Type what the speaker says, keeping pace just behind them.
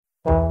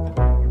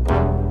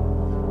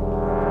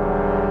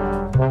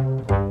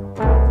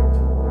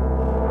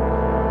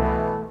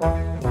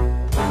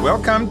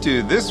Welcome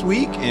to This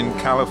Week in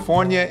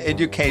California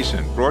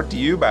Education, brought to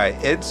you by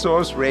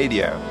EdSource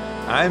Radio.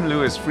 I'm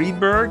Louis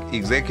Friedberg,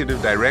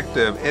 Executive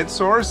Director of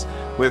EdSource,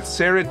 with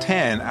Sarah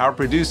Tan, our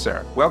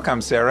producer.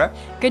 Welcome, Sarah.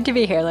 Good to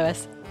be here,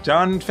 Louis.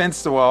 John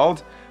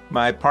Fensterwald,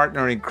 my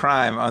partner in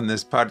crime on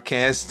this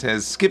podcast,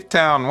 has skipped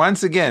town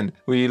once again.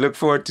 We look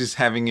forward to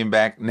having him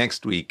back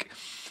next week.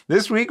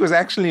 This week was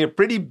actually a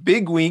pretty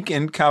big week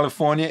in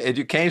California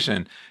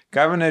education.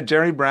 Governor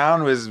Jerry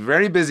Brown was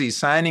very busy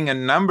signing a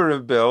number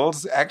of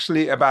bills,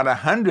 actually about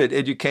 100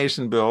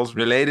 education bills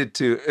related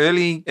to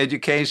early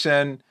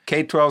education,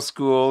 K-12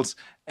 schools,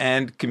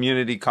 and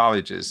community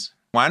colleges.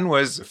 One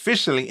was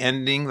officially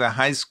ending the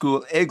high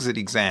school exit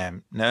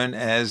exam, known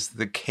as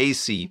the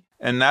KC.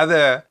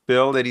 Another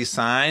bill that he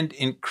signed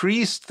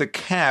increased the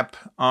cap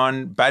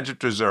on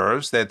budget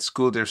reserves that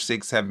school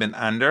districts have been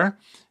under.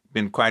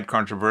 Been quite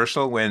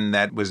controversial when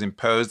that was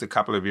imposed a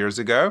couple of years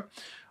ago.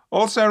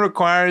 Also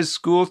requires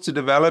schools to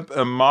develop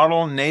a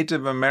model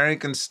Native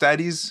American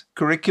studies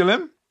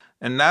curriculum.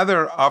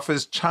 Another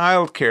offers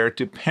childcare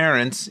to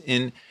parents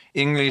in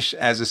English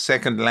as a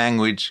second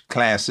language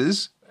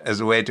classes as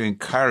a way to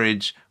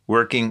encourage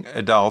working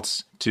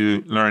adults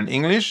to learn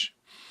English.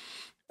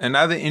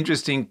 Another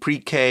interesting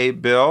pre-K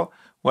bill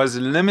was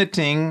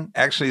limiting,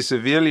 actually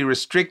severely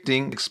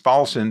restricting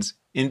expulsions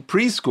in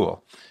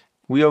preschool.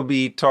 We'll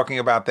be talking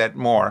about that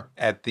more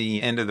at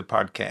the end of the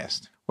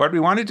podcast. What we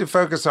wanted to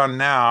focus on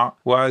now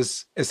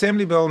was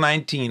Assembly Bill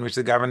 19, which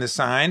the governor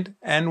signed,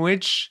 and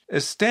which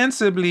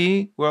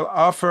ostensibly will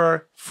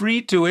offer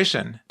free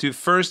tuition to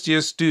first-year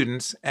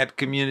students at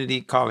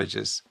community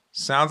colleges.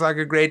 Sounds like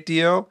a great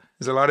deal.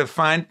 There's a lot of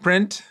fine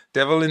print,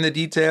 devil in the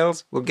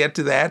details. We'll get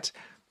to that.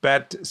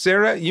 But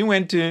Sarah, you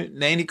went to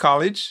Laney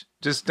College,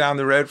 just down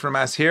the road from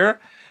us here,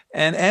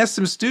 and asked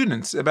some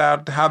students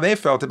about how they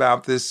felt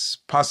about this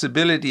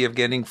possibility of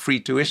getting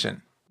free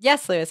tuition.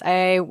 Yes, Louis.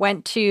 I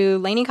went to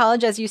Laney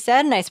College, as you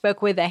said, and I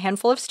spoke with a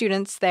handful of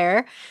students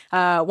there,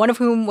 one of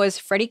whom was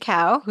Freddie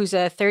Cow, who's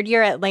a third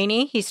year at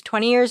Laney. He's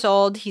 20 years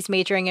old. He's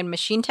majoring in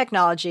machine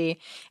technology,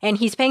 and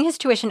he's paying his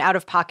tuition out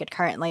of pocket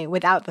currently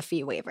without the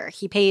fee waiver.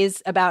 He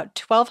pays about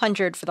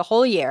 $1,200 for the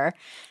whole year,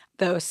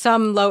 though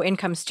some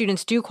low-income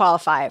students do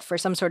qualify for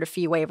some sort of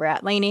fee waiver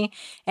at Laney.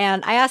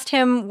 And I asked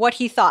him what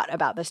he thought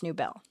about this new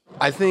bill.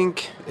 I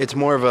think it's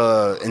more of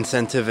a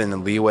incentive and a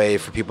leeway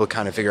for people to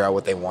kind of figure out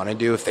what they want to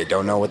do if they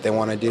don't know what they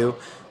want to do.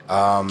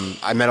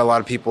 I met a lot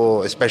of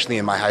people, especially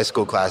in my high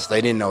school class,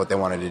 they didn't know what they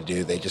wanted to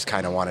do. They just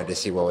kind of wanted to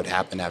see what would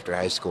happen after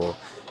high school.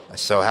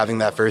 So having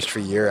that first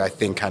free year, I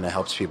think, kind of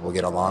helps people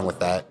get along with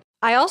that.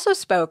 I also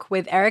spoke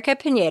with Erica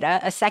Pineda,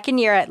 a second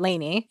year at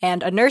Laney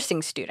and a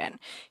nursing student.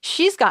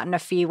 She's gotten a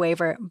fee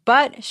waiver,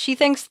 but she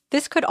thinks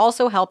this could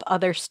also help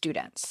other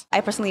students.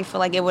 I personally feel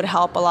like it would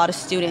help a lot of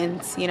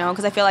students,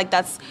 because I feel like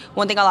that's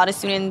one thing a lot of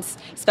students,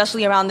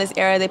 especially around this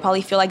era, they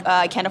probably feel like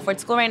I can't afford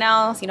school right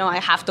now, so,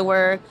 I have to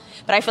work.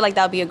 But I feel like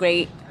that would be a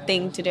great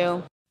thing to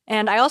do.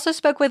 And I also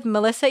spoke with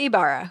Melissa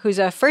Ibarra, who's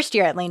a first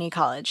year at Laney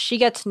College. She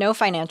gets no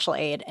financial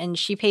aid, and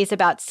she pays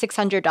about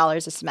 $600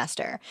 a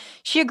semester.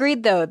 She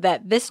agreed, though,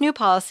 that this new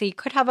policy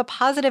could have a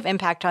positive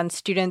impact on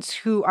students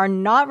who are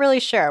not really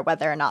sure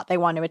whether or not they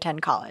want to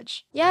attend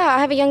college. Yeah, I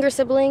have a younger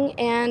sibling,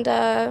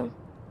 and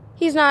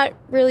he's not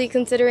really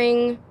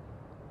considering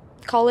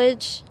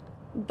college.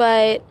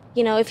 But,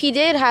 if he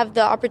did have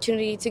the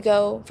opportunity to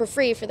go for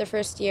free for the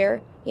first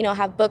year,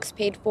 have books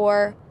paid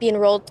for, be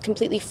enrolled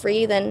completely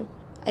free, then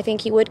I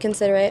think he would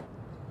consider it,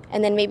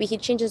 and then maybe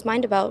he'd change his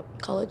mind about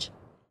college.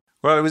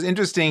 Well, it was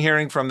interesting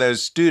hearing from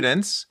those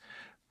students,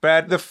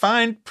 but the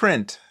fine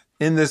print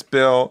in this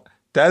bill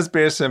does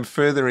bear some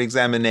further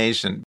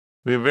examination.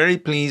 We're very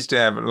pleased to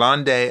have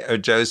Londe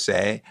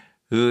Ojose,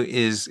 who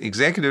is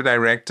Executive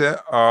Director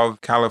of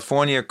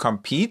California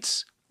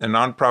Competes, a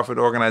nonprofit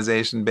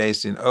organization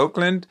based in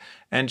Oakland,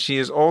 and she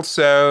is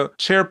also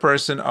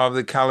chairperson of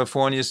the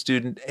California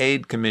Student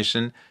Aid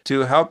Commission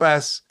to help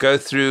us go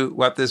through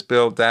what this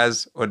bill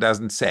does or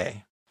doesn't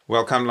say.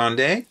 Welcome,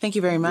 Londe. Thank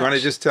you very much. You want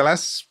to just tell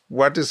us,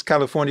 what does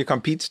California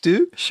Competes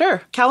do?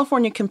 Sure.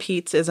 California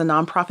Competes is a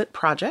nonprofit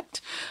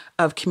project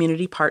of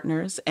community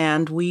partners,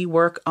 and we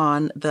work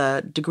on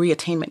the degree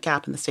attainment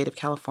gap in the state of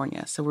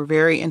California. So we're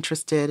very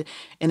interested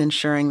in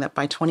ensuring that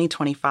by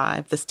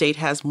 2025, the state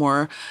has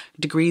more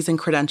degrees and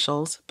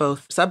credentials,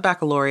 both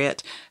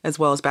sub-baccalaureate as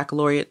well as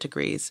baccalaureate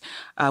degrees.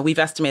 We've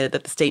estimated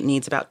that the state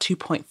needs about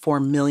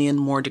 2.4 million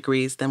more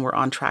degrees than we're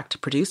on track to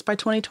produce by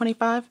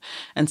 2025.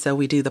 And so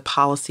we do the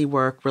policy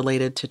work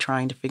related to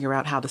trying to figure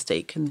out how the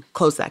state can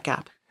close that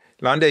gap.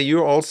 Londe,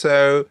 you're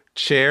also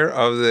chair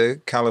of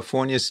the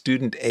California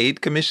Student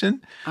Aid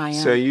Commission. I am.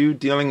 So you're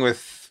dealing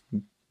with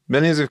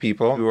millions of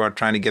people who are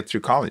trying to get through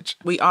college.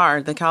 We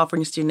are. The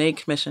California Student Aid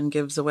Commission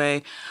gives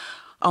away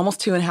almost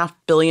 $2.5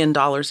 billion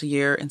a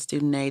year in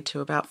student aid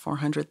to about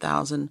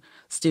 400,000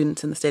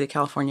 students in the state of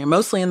California,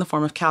 mostly in the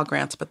form of Cal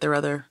Grants, but there are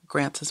other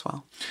grants as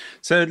well.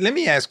 So let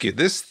me ask you,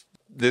 this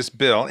this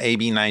bill,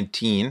 AB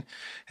 19,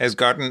 has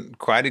gotten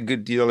quite a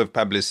good deal of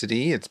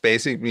publicity. It's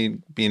basically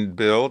been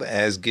billed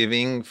as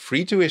giving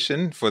free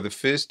tuition for the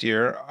first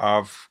year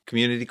of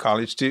community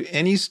college to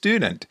any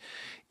student.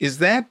 Is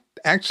that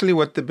actually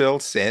what the bill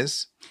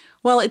says?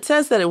 Well, it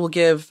says that it will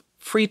give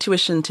free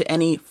tuition to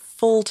any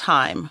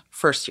full-time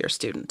first-year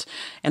student.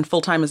 And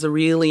full-time is a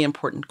really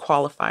important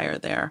qualifier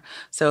there.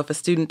 So if a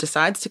student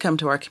decides to come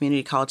to our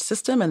community college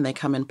system and they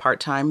come in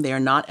part-time, they are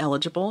not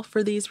eligible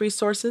for these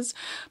resources.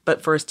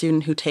 But for a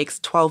student who takes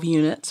 12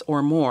 units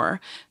or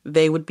more,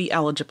 they would be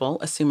eligible,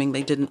 assuming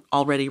they didn't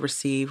already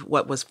receive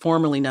what was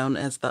formerly known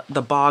as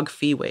the BOG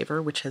fee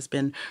waiver, which has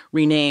been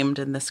renamed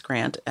in this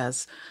grant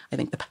as, I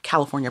think, the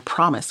California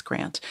Promise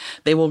Grant.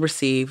 They will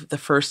receive the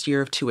first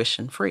year of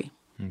tuition free.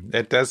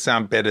 That does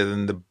sound better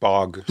than the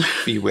BOG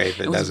fee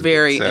waiver. It was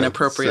very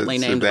inappropriately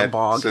named a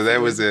BOG. So that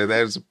was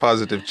a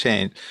positive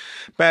change.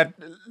 But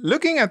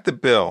looking at the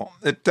bill,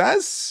 it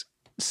does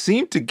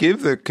seem to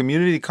give the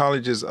community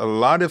colleges a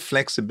lot of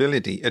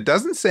flexibility. It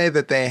doesn't say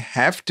that they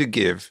have to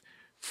give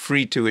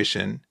free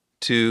tuition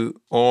to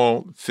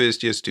all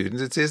first-year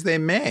students. It says they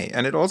may.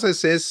 And it also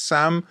says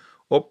some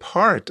or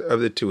part of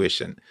the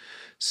tuition.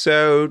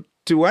 So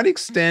to what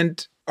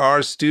extent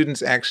are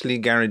students actually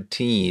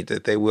guaranteed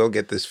that they will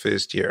get this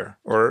first year?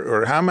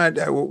 Or how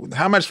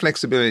much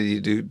flexibility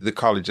do the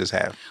colleges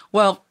have?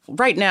 Well,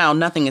 right now,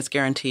 nothing is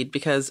guaranteed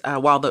because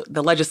while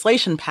the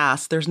legislation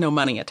passed, there's no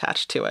money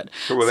attached to it.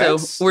 Well,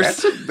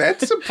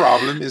 that's a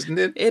problem, isn't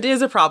it? It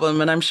is a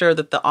problem, and I'm sure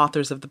that the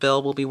authors of the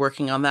bill will be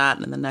working on that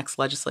in the next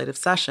legislative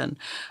session.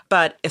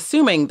 But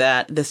assuming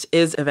that this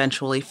is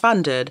eventually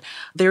funded,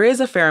 there is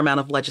a fair amount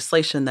of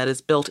legislation that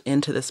is built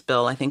into this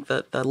bill. I think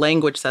the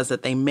language says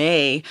that they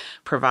may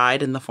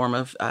provide in the form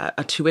of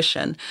a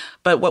tuition.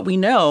 But what we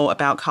know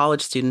about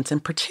college students,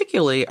 and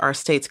particularly our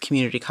state's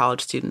community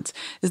college students,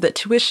 is that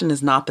tuition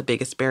is not the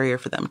biggest barrier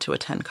for them to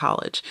attend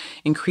college.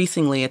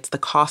 Increasingly, it's the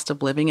cost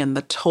of living and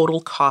the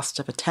total cost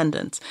of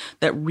attendance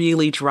that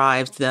really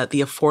drives the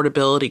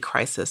affordability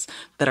crisis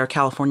that our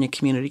California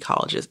community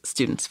college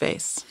students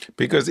face.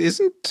 Because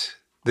isn't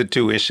the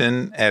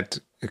tuition at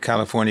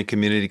California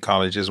community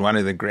colleges one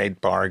of the great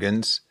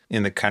bargains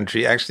in the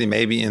country, actually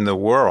maybe in the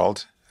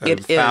world?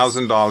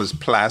 $1,000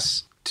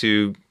 plus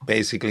to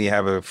basically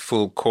have a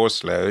full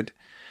course load.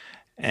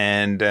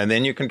 And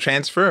then you can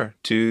transfer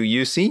to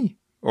UC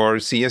or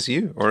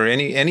CSU or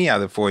any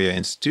other four-year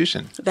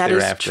institution. That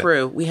thereafter. is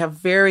true. We have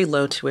very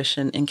low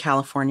tuition in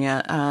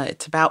California.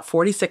 It's about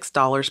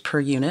 $46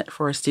 per unit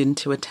for a student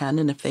to attend.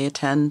 And if they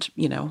attend,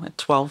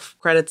 12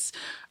 credits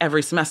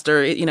every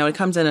semester, it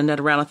comes in at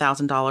around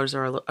 $1,000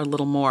 or a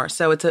little more.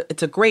 So it's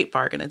a great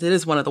bargain. It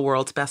is one of the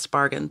world's best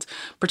bargains,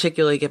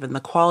 particularly given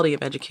the quality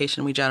of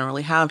education we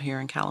generally have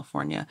here in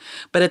California.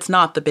 But it's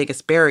not the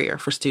biggest barrier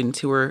for students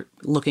who are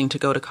looking to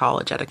go to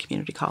college at a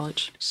community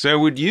college.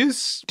 So do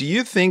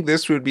you think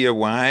this would be a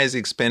wise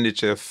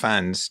expenditure of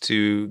funds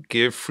to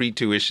give free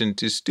tuition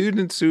to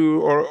students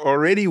who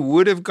already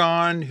would have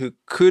gone, who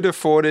could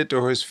afford it,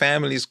 or whose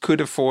families could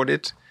afford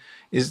it?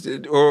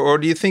 Or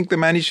do you think the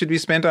money should be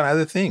spent on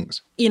other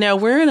things?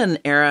 We're in an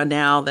era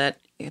now that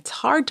it's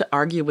hard to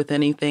argue with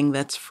anything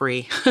that's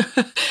free.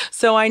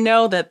 So I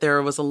know that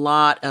there was a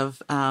lot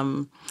of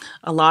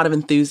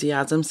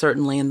enthusiasm,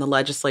 certainly in the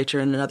legislature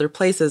and in other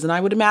places, and I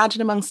would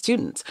imagine among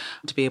students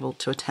to be able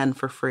to attend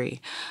for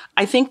free.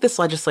 I think this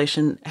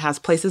legislation has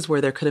places where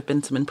there could have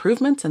been some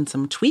improvements and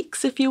some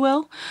tweaks, if you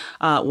will,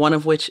 one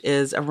of which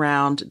is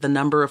around the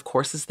number of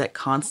courses that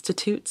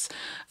constitutes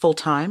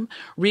full-time.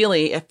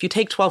 Really, if you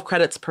take 12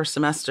 credits per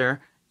semester,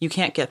 you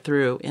can't get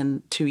through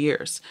in 2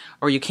 years,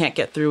 or you can't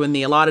get through in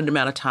the allotted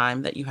amount of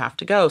time that you have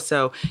to go.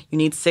 So you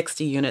need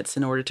 60 units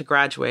in order to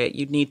graduate.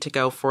 You'd need to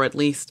go for at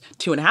least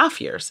 2.5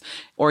 years,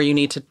 or you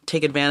need to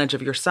take advantage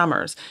of your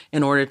summers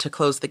in order to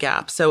close the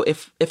gap. So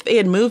if they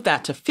had moved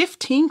that to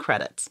 15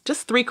 credits,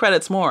 just 3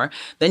 credits more,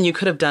 then you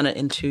could have done it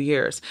in 2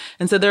 years.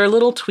 And so there are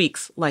little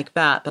tweaks like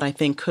that I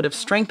think could have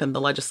strengthened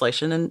the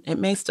legislation, and it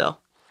may still.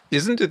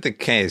 Isn't it the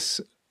case,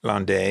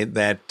 Lande,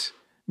 that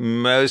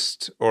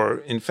most, or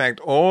in fact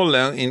all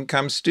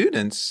low-income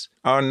students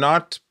are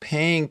not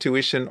paying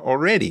tuition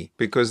already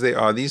because there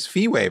are these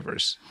fee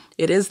waivers?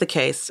 It is the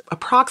case.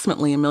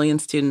 Approximately 1 million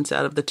students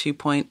out of the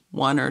 2.1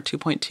 or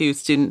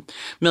 2.2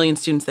 million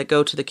students that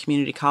go to the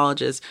community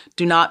colleges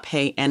do not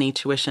pay any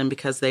tuition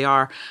because they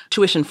are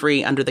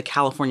tuition-free under the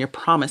California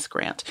Promise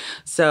Grant.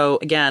 So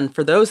again,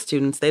 for those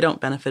students, they don't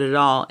benefit at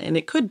all. And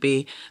it could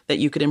be that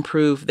you could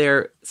improve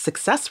their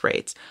success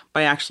rates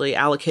by actually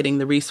allocating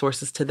the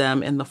resources to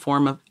them in the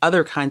form of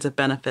other kinds of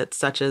benefits,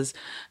 such as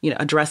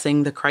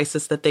addressing the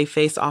crisis that they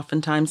face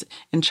oftentimes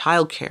in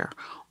childcare,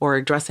 or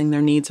addressing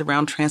their needs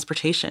around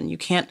transportation. You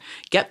can't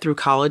get through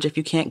college if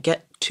you can't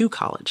get to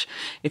college.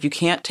 If you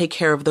can't take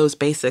care of those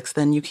basics,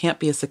 then you can't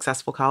be a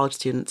successful college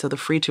student. So the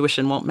free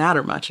tuition won't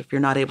matter much if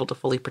you're not able to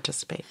fully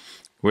participate.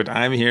 What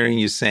I'm hearing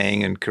you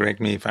saying, and correct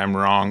me if I'm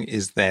wrong,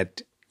 is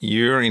that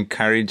you're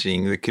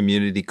encouraging the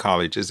community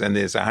colleges, and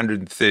there's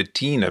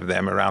 113 of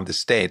them around the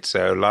state,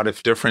 so a lot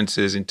of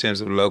differences in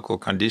terms of local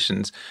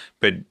conditions,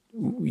 but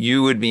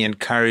you would be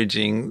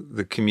encouraging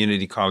the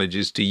community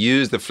colleges to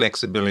use the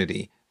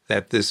flexibility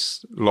that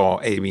this law,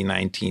 AB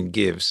 19,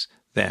 gives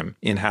them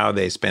in how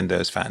they spend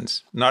those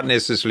funds, not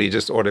necessarily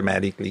just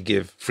automatically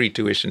give free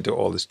tuition to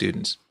all the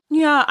students.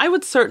 Yeah, I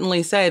would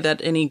certainly say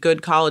that any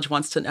good college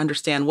wants to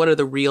understand what are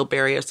the real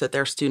barriers that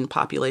their student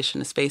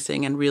population is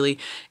facing. And really,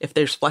 if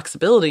there's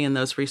flexibility in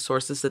those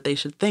resources, that they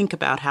should think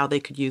about how they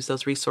could use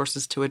those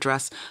resources to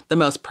address the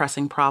most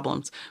pressing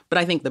problems. But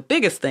I think the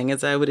biggest thing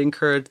is I would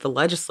encourage the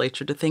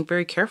legislature to think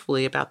very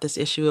carefully about this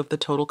issue of the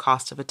total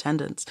cost of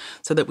attendance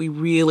so that we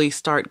really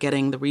start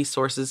getting the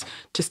resources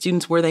to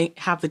students where they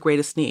have the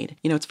greatest need.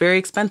 You know, it's very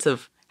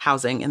expensive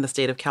housing in the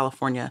state of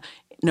California,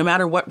 no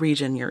matter what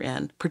region you're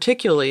in,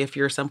 particularly if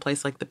you're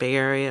someplace like the Bay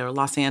Area or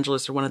Los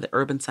Angeles or one of the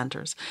urban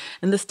centers.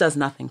 And this does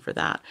nothing for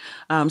that.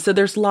 So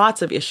there's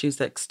lots of issues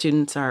that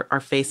students are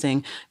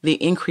facing.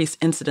 The increased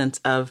incidence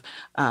of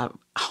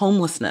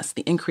homelessness,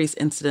 the increased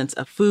incidence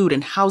of food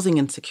and housing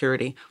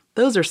insecurity.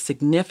 Those are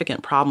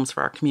significant problems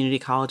for our community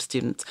college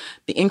students.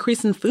 The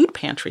increase in food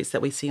pantries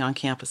that we see on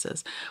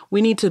campuses.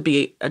 We need to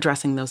be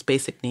addressing those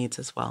basic needs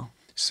as well.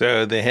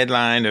 So the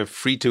headline of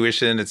free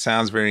tuition, it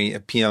sounds very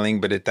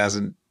appealing, but it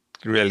doesn't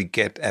really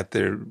get at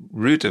the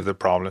root of the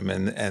problem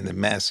and the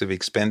massive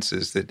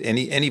expenses that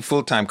any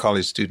full-time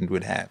college student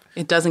would have.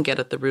 It doesn't get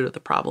at the root of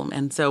the problem.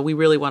 And so we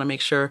really want to make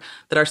sure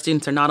that our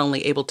students are not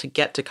only able to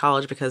get to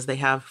college because they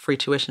have free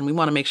tuition, we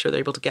want to make sure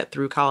they're able to get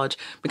through college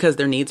because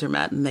their needs are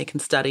met and they can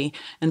study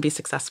and be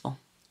successful.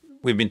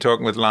 We've been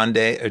talking with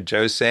Lande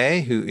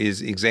Ojose, who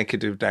is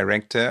Executive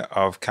Director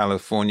of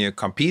California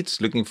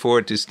Competes. Looking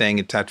forward to staying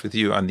in touch with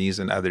you on these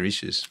and other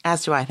issues.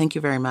 As do I. Thank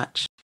you very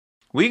much.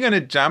 We're going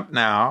to jump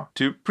now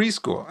to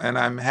preschool, and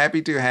I'm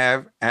happy to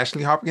have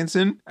Ashley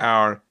Hopkinson,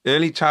 our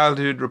early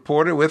childhood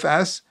reporter, with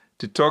us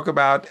to talk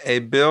about a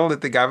bill that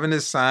the governor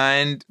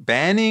signed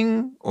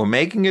banning or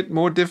making it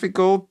more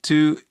difficult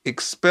to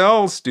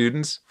expel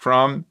students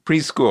from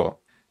preschool.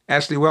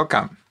 Ashley,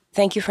 welcome.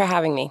 Thank you for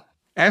having me.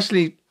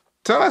 Ashley,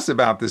 tell us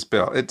about this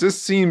bill. It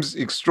just seems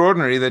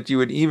extraordinary that you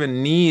would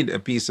even need a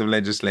piece of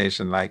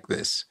legislation like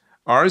this.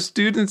 Are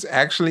students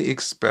actually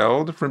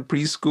expelled from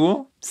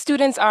preschool?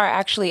 Students are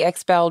actually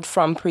expelled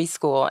from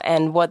preschool,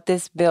 and what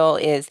this bill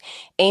is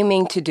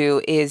aiming to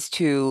do is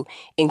to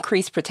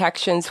increase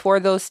protections for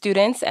those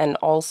students and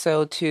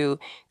also to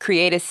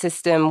create a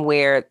system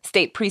where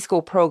state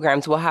preschool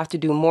programs will have to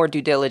do more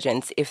due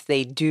diligence if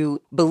they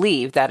do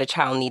believe that a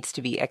child needs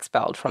to be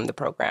expelled from the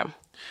program.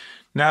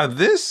 Now,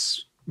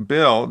 this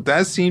bill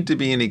does seem to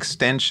be an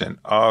extension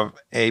of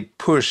a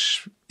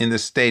push in the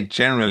state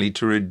generally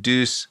to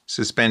reduce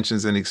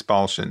suspensions and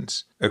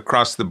expulsions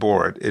across the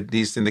board, at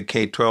least in the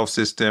K-12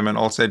 system, and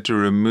also to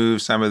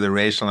remove some of the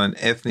racial and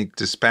ethnic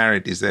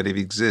disparities that have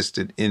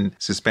existed in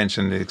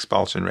suspension and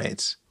expulsion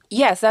rates.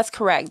 Yes, that's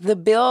correct. The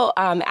bill,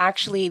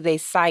 actually, they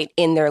cite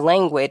in their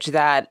language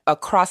that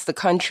across the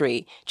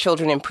country,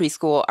 children in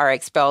preschool are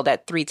expelled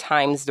at 3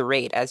 times the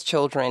rate as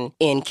children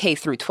in K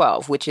through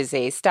 12, which is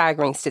a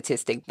staggering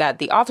statistic that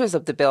the authors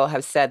of the bill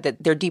have said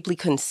that they're deeply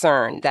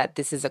concerned that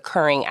this is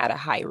occurring at a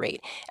high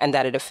rate and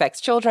that it affects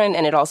children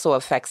and it also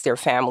affects their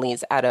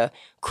families at a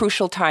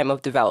crucial time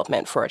of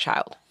development for a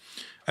child.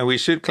 And we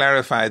should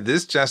clarify,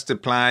 this just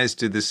applies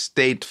to the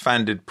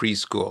state-funded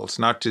preschools,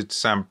 not to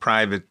some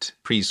private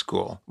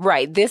preschool.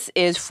 Right. This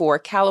is for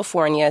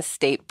California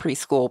state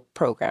preschool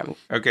program.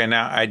 Okay,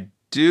 now I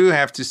do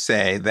have to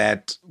say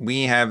that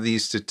we have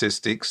these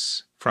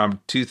statistics from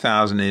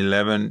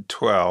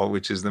 2011-12,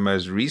 which is the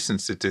most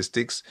recent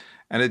statistics,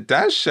 and it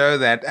does show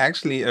that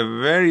actually a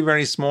very,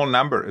 very small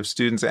number of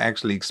students are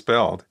actually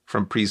expelled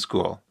from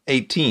preschool.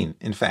 18,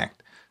 in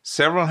fact.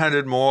 Several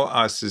hundred more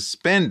are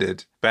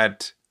suspended,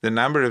 but the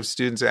number of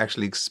students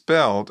actually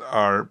expelled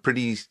are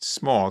pretty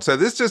small. So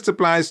this just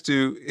applies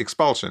to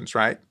expulsions,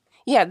 right?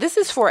 Yeah, this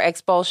is for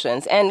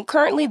expulsions. And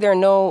currently there are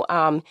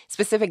no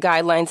specific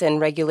guidelines and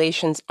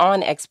regulations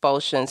on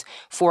expulsions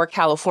for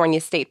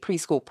California state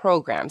preschool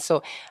programs.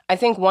 So I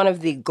think one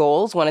of the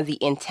goals, one of the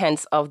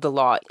intents of the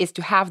law is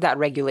to have that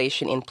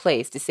regulation in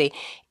place to say,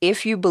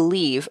 if you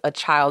believe a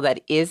child that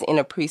is in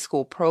a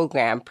preschool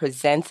program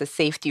presents a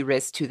safety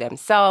risk to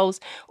themselves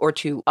or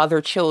to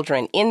other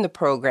children in the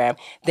program,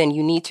 then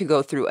you need to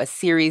go through a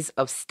series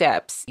of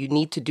steps. You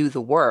need to do the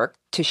work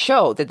to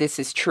show that this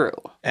is true.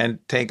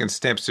 And taken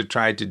steps to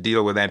try to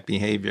deal with that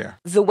behavior.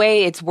 The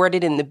way it's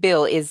worded in the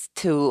bill is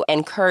to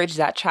encourage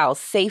that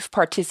child's safe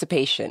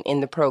participation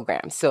in the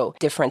program. So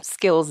different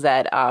skills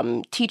that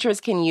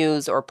teachers can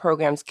use or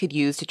programs could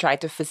use to try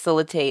to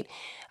facilitate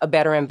a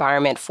better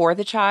environment for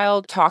the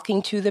child,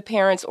 talking to the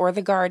parents or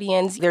the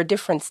guardians. There are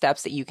different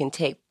steps that you can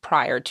take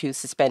prior to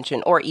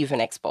suspension or even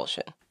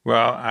expulsion.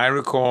 Well, I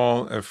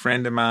recall a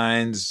friend of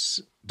mine's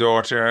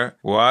daughter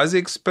was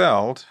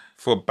expelled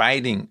for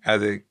biting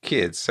other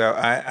kids. So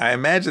I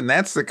imagine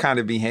that's the kind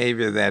of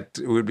behavior that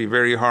would be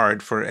very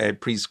hard for a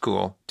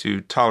preschool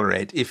to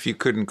tolerate if you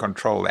couldn't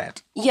control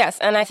that. Yes,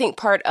 and I think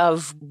part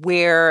of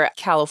where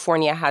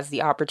California has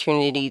the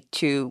opportunity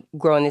to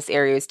grow in this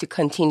area is to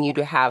continue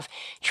to have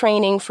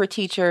training for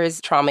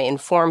teachers,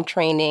 trauma-informed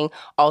training,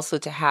 also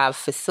to have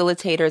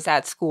facilitators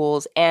at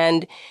schools,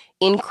 and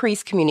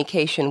increase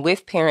communication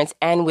with parents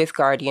and with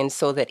guardians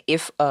so that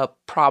if a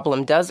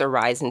problem does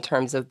arise in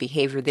terms of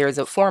behavior, there's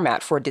a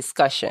format for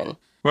discussion.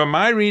 Well,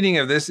 my reading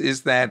of this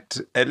is that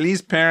at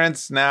least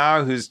parents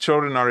now whose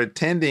children are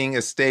attending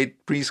a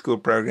state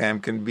preschool program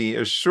can be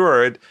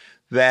assured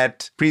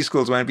that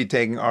preschools won't be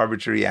taking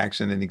arbitrary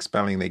action and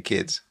expelling their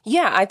kids.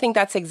 Yeah, I think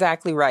that's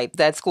exactly right,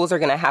 that schools are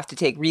going to have to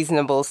take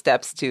reasonable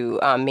steps to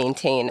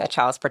maintain a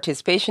child's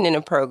participation in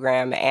a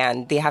program,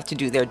 and they have to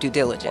do their due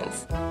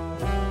diligence.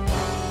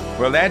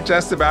 Well, that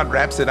just about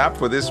wraps it up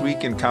for this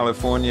week in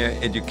California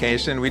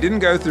education. We didn't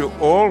go through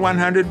all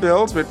 100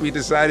 bills, but we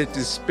decided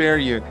to spare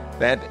you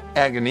that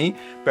agony.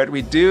 But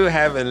we do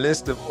have a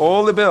list of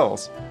all the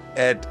bills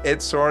at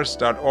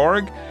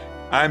edsource.org.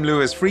 I'm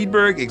Louis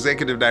Friedberg,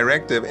 Executive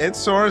Director of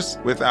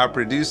EdSource, with our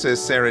producer,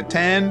 Sarah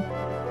Tan.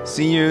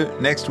 See you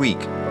next week.